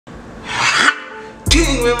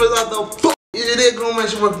king members of the fuck. Is it going to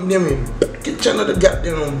mention fucking Demi? Get your another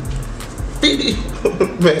goddamn baby.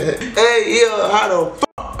 Man. Hey, yo, how the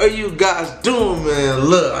fuck are you guys doing, man?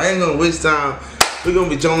 Look, I ain't gonna waste time. We're gonna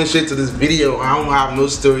be jumping straight to this video. I don't have no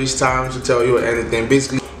stories time to tell you or anything.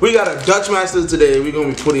 Basically, we got a Dutch Master today. We're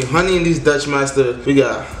gonna be putting honey in these Dutch Master. We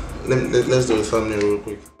got, let's do a thumbnail real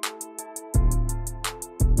quick.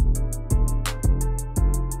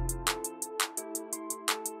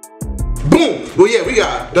 Boom! Well, yeah, we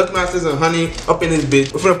got Dutch Masters and honey up in this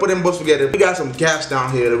bitch. We're gonna put them both together. We got some gas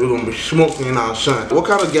down here that we're gonna be smoking in our sun. What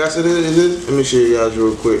kind of gas it is? Let me show you guys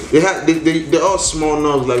real quick. They're all small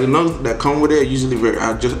nugs. Like the nugs that come with it usually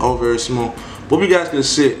are just all very small. But we guys can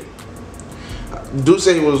sit. Do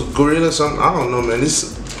say it was gorilla or something. I don't know, man.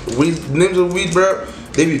 This weed names of weed, bro.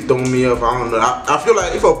 They be throwing me up. I don't know. I feel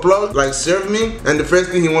like if a plug like serve me and the first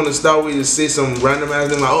thing he want to start with is say some random ass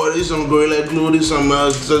thing like, oh, this some gorilla glue, this some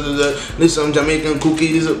this some Jamaican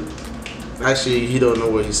cookie. Actually, he don't know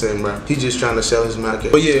what he's saying, bro. He's just trying to sell his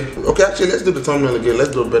market. But yeah, okay. Actually, let's do the thumbnail again.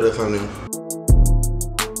 Let's do a better thumbnail.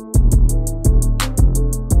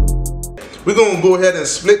 We're gonna go ahead and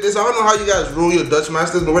split this. I don't know how you guys roll your Dutch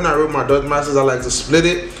Masters, but when I roll my Dutch Masters, I like to split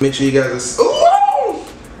it. Make sure you guys. Oh,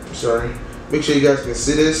 sorry. Make sure you guys can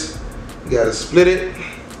see this. You gotta split it,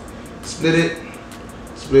 split it,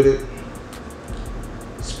 split it,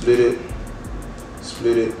 split it,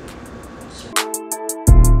 split it,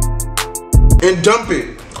 and dump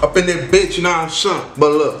it up in that bitch, you know what I'm saying?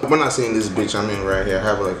 But look, when I saying this bitch, I mean right here. I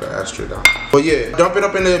have like an asterisk down. But yeah, dump it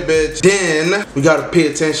up in that bitch. Then we gotta pay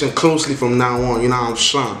attention closely from now on, you know what I'm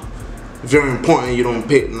saying? Very important you don't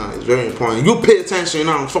pay, no, it's very important. You pay attention, you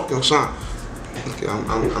know what I'm fucking saying? Okay,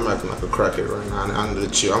 I'm acting like a crackhead right now. I'm the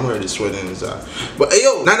chill. I'm already sweating inside. But hey,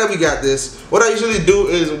 yo, now that we got this, what I usually do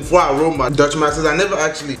is before I roll my Dutch Masters, I never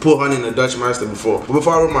actually put honey in a Dutch Master before. But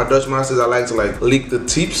before I roll my Dutch Masters, I like to like lick the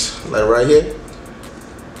tips, like right here,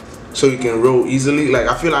 so you can roll easily. Like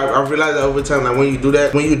I feel like I realized that over time, like when you do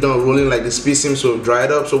that, when you're done rolling, like the spit seems to have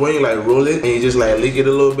dried up. So when you like roll it and you just like lick it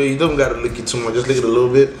a little bit, you don't gotta lick it too much. Just lick it a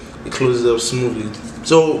little bit. It closes up smoothly.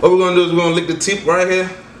 So what we're gonna do is we're gonna lick the tip right here.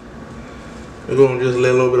 We're gonna just lay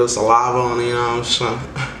a little bit of saliva on it, you know what I'm saying?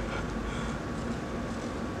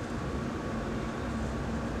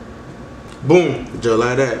 Boom, just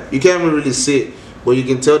like that. You can't really see it, but you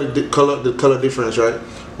can tell the color difference, right?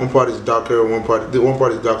 One part is darker, one part is darker, one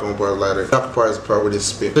part is lighter. The darker part is the part with this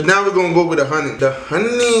spit. So now we're gonna go with the honey. The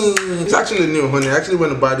honey, it's actually new honey. I actually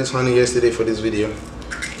went to buy this honey yesterday for this video.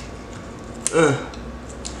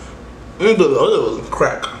 It was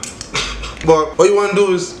crack. But all you want to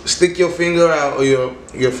do is stick your finger out, or your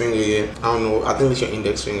finger here. I don't know. I think it's your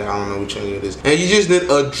index finger. I don't know which one it is. And you just need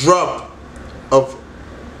a drop of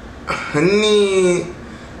honey,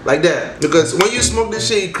 like that. Because when you smoke this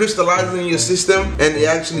shit, it crystallizes in your system, and it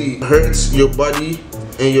actually hurts your body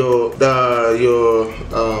and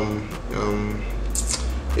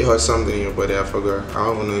it hurts something in your body. I forgot. I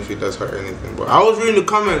don't know if it does hurt anything. But I was reading the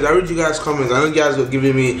comments. I read you guys' comments. I know you guys were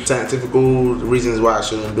giving me scientific reasons why I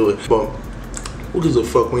shouldn't do it. But who gives a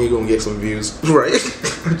fuck when you're gonna get some views, right?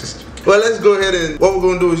 Well, let's go ahead and what we're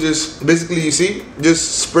gonna do is just basically, you see,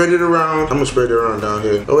 just spread it around. I'm gonna spread it around down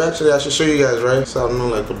here. Oh, actually, I should show you guys, right? So I'm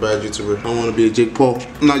not like a bad YouTuber. I don't want to be a Jake Paul.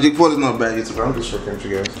 No, Jake Paul is not a bad YouTuber. I'm just fucking with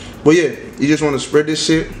you guys. But yeah, you just want to spread this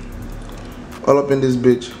shit all up in this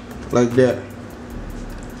bitch like that.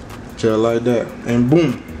 Just like that, and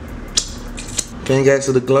boom. Can you guys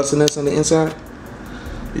see the glossiness on the inside?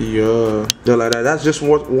 Yeah, just like that. That's just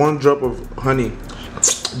what one drop of honey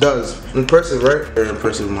does. Impressive, right? Very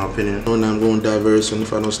impressive in my opinion. When I'm going diverse and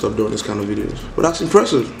if I don't stop doing this kind of videos. But that's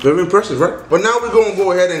impressive. Very impressive, right? But now we're gonna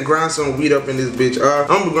go ahead and grind some weed up in this bitch. I'm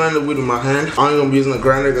gonna grind the weed with my hand. I ain't gonna be using a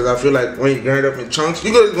grinder because I feel like when you grind up in chunks,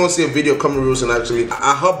 you guys gonna see a video coming real soon actually.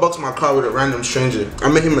 I hotboxed my car with a random stranger. I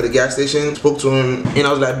met him at the gas station, spoke to him, and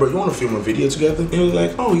I was like, bro, you wanna film a video together? And he was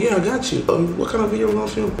like, oh yeah, I got you. What kind of video we gonna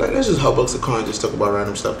film? Like, let's just hotbox the car and just talk about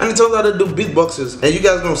random stuff. And it turns out to do beatboxes. And you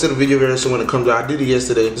guys gonna see the video very soon when it comes out. I did it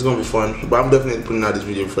yesterday. It's gonna be fun, but I'm definitely putting out this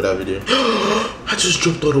video for that video. I just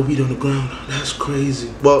dropped all the weed on the ground. That's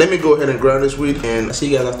crazy. Well, let me go ahead and grind this weed, and I'll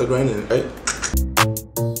see you guys after grinding it, right?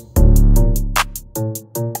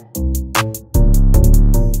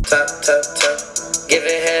 Tap, tap, tap. Give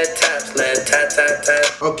it head taps, let tap, tap,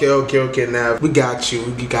 tap. Okay, now we got you.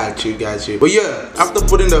 But yeah, after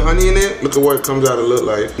putting the honey in it, look at what it comes out to look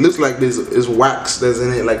like. It looks like this is wax that's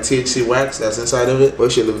in it, like THC wax that's inside of it.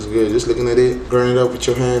 But shit looks good. Just looking at it, grind it up with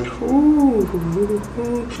your hand. Ooh.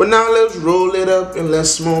 But now let's roll it up and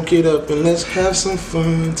let's smoke it up and let's have some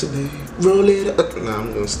fun today. Roll it up. Nah,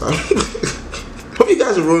 I'm gonna stop. Hope you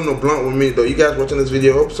guys are rolling a blunt with me though. You guys watching this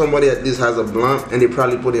video, hope somebody at least has a blunt and they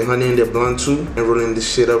probably put their honey in their blunt too and rolling this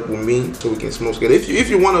shit up with me so we can smoke it. If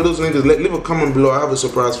you're one of those niggas, leave a comment below. I have a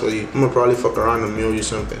surprise for you. I'm gonna probably fuck around and mail you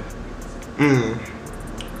something.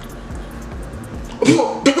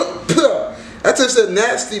 That tasted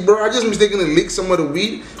nasty, bro. I just mistakenly licked some of the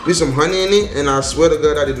weed with some honey in it, and I swear to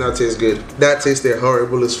God, that did not taste good. That tasted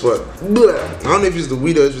horrible as fuck. Blah. I don't know if it's the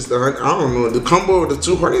weed or if it's the honey. I don't know. The combo of the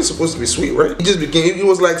two, honey is supposed to be sweet, right? It just became, it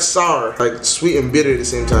was like sour, like sweet and bitter at the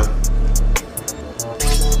same time.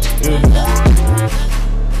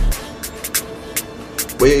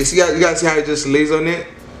 But yeah, you guys see how it just lays on it?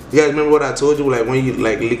 You guys remember what I told you? Like when you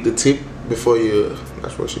like lick the tip before you,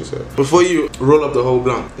 that's what she said. Before you roll up the whole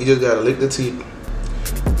blunt, you just gotta lick the tip.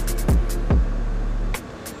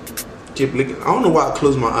 Keep licking. I don't know why I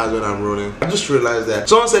close my eyes when I'm rolling. I just realized that.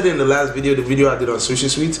 Someone said in the last video, the video I did on sushi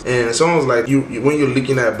sweets, and someone was like, when you're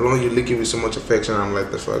licking that blunt, you're licking with so much affection. I'm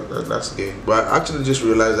like, the fuck, that's gay. But I actually just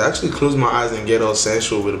realized I actually close my eyes and get all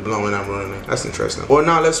sensual with the blunt when I'm rolling it. That's interesting. Or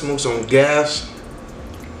now let's smoke some gas.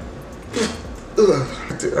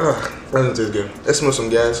 That doesn't taste good. Let's smoke some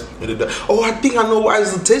gas. Oh, I think I know why.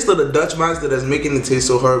 It's the taste of the Dutch Master that's making it taste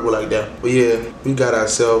so horrible like that. But yeah, we got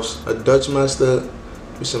ourselves a Dutch Master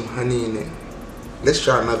with some honey in it. Let's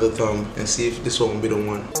try another thumb and see if this one will be the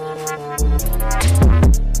one.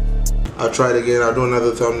 I'll try it again. I'll do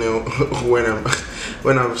another thumbnail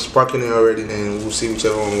when I'm sparking it already, and we'll see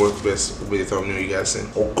whichever one works best with the thumbnail you guys send.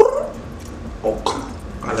 Okay.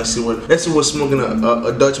 Alright, let's see what smoking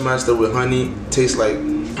a Dutch Master with honey tastes like,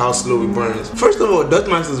 how slow it burns. First of all, Dutch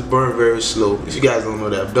Masters burn very slow. If you guys don't know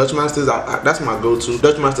that, Dutch Masters, that's my go-to.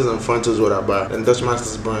 Dutch Masters and Frontos what I buy. And Dutch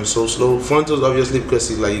Masters burn so slow. Frontos obviously because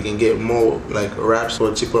it's like you can get more like wraps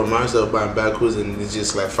for a cheaper amount instead of buying backwoods, and it's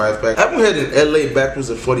just like 5-pack. I haven't had in LA backwoods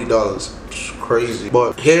at $40. It's crazy.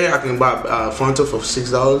 But here I can buy Fronto for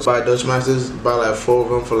 $6. Buy Dutch Masters, buy like 4 of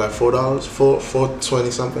them for like $4,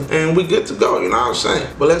 $4.20 something, and we good to go. You know what I'm saying?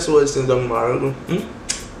 But let's see what it's talking about.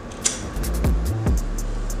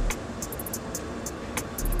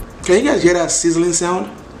 Can you guys hear that sizzling sound?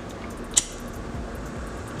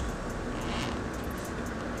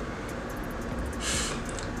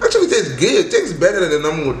 Actually, it tastes good. It tastes better than the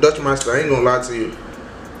normal Dutch Master. I ain't gonna lie to you.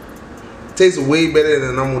 It tastes way better than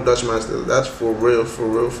the normal Dutch Master. That's for real, for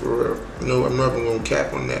real, for real. No, I'm not even gonna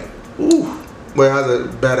cap on that. Ooh. But it has a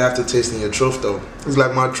bad aftertaste in your throat though. It's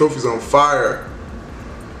like my throat is on fire.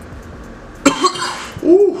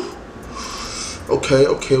 Ooh. Okay,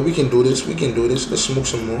 we can do this. Let's smoke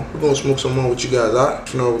some more. We're gonna smoke some more with you guys, alright?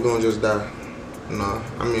 If not, we're gonna just die. Nah,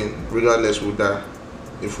 I mean, regardless, we'll die.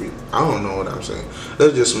 If we, I don't know what I'm saying.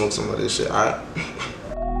 Let's just smoke some of this shit, alright?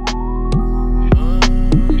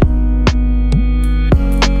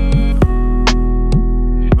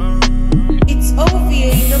 It's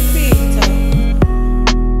OVA in the filter.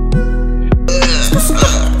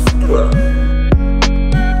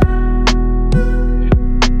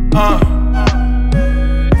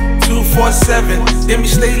 247, Demi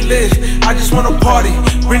stay lit. I just wanna party,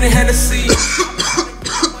 bring the Hennessy.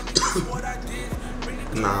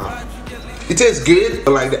 Nah, it tastes good,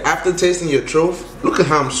 but like the aftertaste in your throat. Look at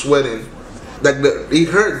how I'm sweating. Like it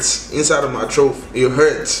hurts inside of my throat. It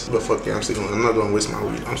hurts. But fuck it, I'm not gonna waste my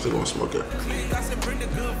weed. I'm still gonna smoke it.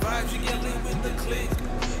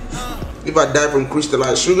 If I die from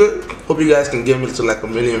crystallized sugar, hope you guys can get me to like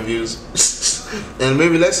 1 million views. And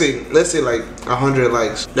maybe let's say like 100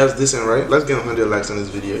 likes. That's decent, right? Let's get 100 likes on this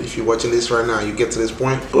video. If you're watching this right now, you get to this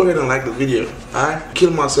point, go ahead and like the video. Alright?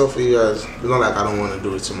 Kill myself for you guys. It's not like I don't want to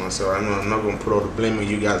do it to myself. I know I'm not gonna put all the blame on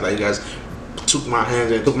you guys. Like you guys took my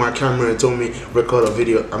hands and took my camera and told me record a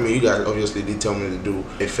video. I mean, you guys obviously did tell me to do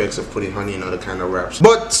effects of putting honey in other kind of wraps,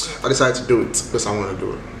 but I decided to do it because I want to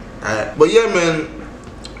do it. Alright? But yeah, man.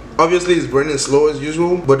 Obviously, it's burning slow as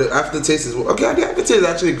usual, but the aftertaste is okay. The aftertaste is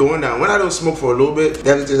actually going down. When I don't smoke for a little bit,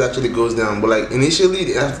 the aftertaste actually goes down. But like initially,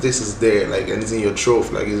 the aftertaste is there, like, and it's in your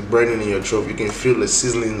throat, like it's burning in your throat. You can feel the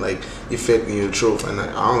sizzling like effect in your throat, and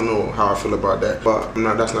I don't know how I feel about that. But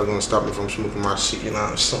that's not gonna stop me from smoking my shit, you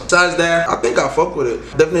know. So, besides that, I think I fuck with it.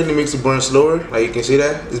 Definitely makes it burn slower. Like you can see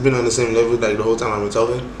that it's been on the same level like the whole time I've been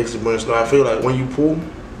talking. Makes it burn slower. I feel like when you pull.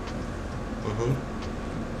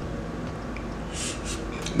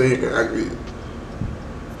 Then you can actually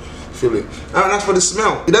feel it. And as for the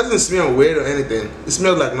smell, it doesn't smell weird or anything. It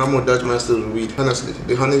smells like normal Dutch Master weed. Honestly,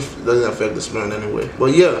 the honey doesn't affect the smell in any way.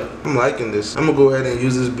 But yeah, I'm liking this. I'm gonna go ahead and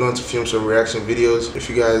use this blunt to film some reaction videos. If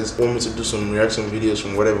you guys want me to do some reaction videos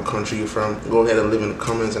from whatever country you're from, go ahead and leave in the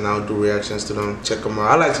comments and I'll do reactions to them. Check them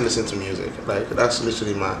out. I like to listen to music. Like that's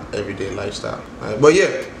literally my everyday lifestyle. Right? But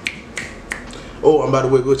yeah. Oh, and by the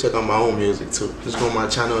way, go check out my own music too. Just go on my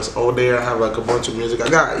channel, it's all there. I have like a bunch of music. I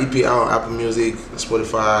got EP out on Apple Music,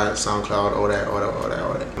 Spotify, SoundCloud, all that.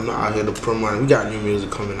 I'm not out here to promote. We got new music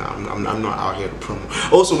coming out. I'm not out here to promote.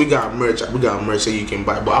 Also, we got merch. We got merch that you can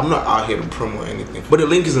buy, but I'm not out here to promote anything. But the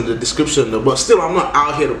link is in the description though. But still, I'm not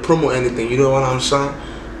out here to promote anything. You know what I'm saying?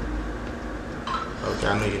 Okay,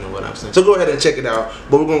 I know you know what I'm saying. So go ahead and check it out.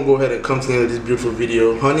 But we're gonna go ahead and come to the end of this beautiful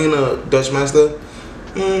video. Honey and a Dutch Master.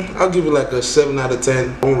 I'll give it like a 7 out of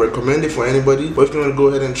 10. I won't recommend it for anybody, but if you want to go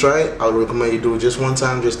ahead and try it, I would recommend you do it just one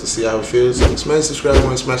time just to see how it feels. Smash the subscribe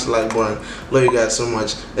button, smash the like button. Love you guys so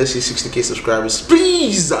much. Let's see 60K subscribers,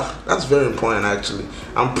 please. That's very important actually.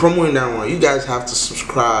 I'm promoting that one. You guys have to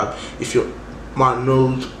subscribe. If you my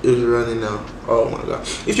nose is running now. Oh my god.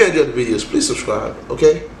 If you enjoyed the videos, please subscribe.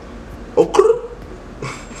 Okay. Okay.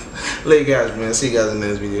 Love you guys, man. See you guys in the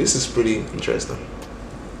next video. This is pretty interesting.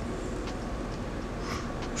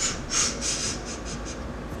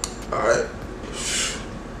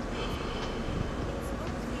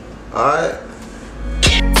 Alright.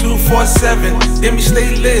 247, Demi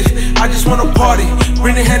stay lit. I just wanna party,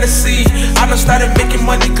 bring the Hennessy. I done started making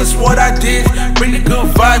money cause what I did. Bring the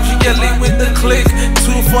good vibes, you get lit with the click.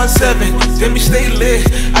 247, Demi stay lit.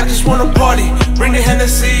 I just wanna party, bring the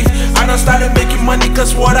Hennessy. I done started making money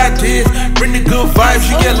cause what I did. Bring the good vibes,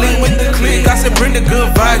 you get lit with the click. I said bring the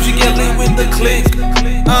good vibes, you get lit with the click.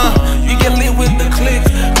 You get lit with the click.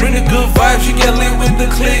 Bring the good vibes, you get lit with the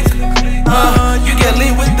click. You get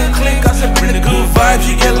lit with the click.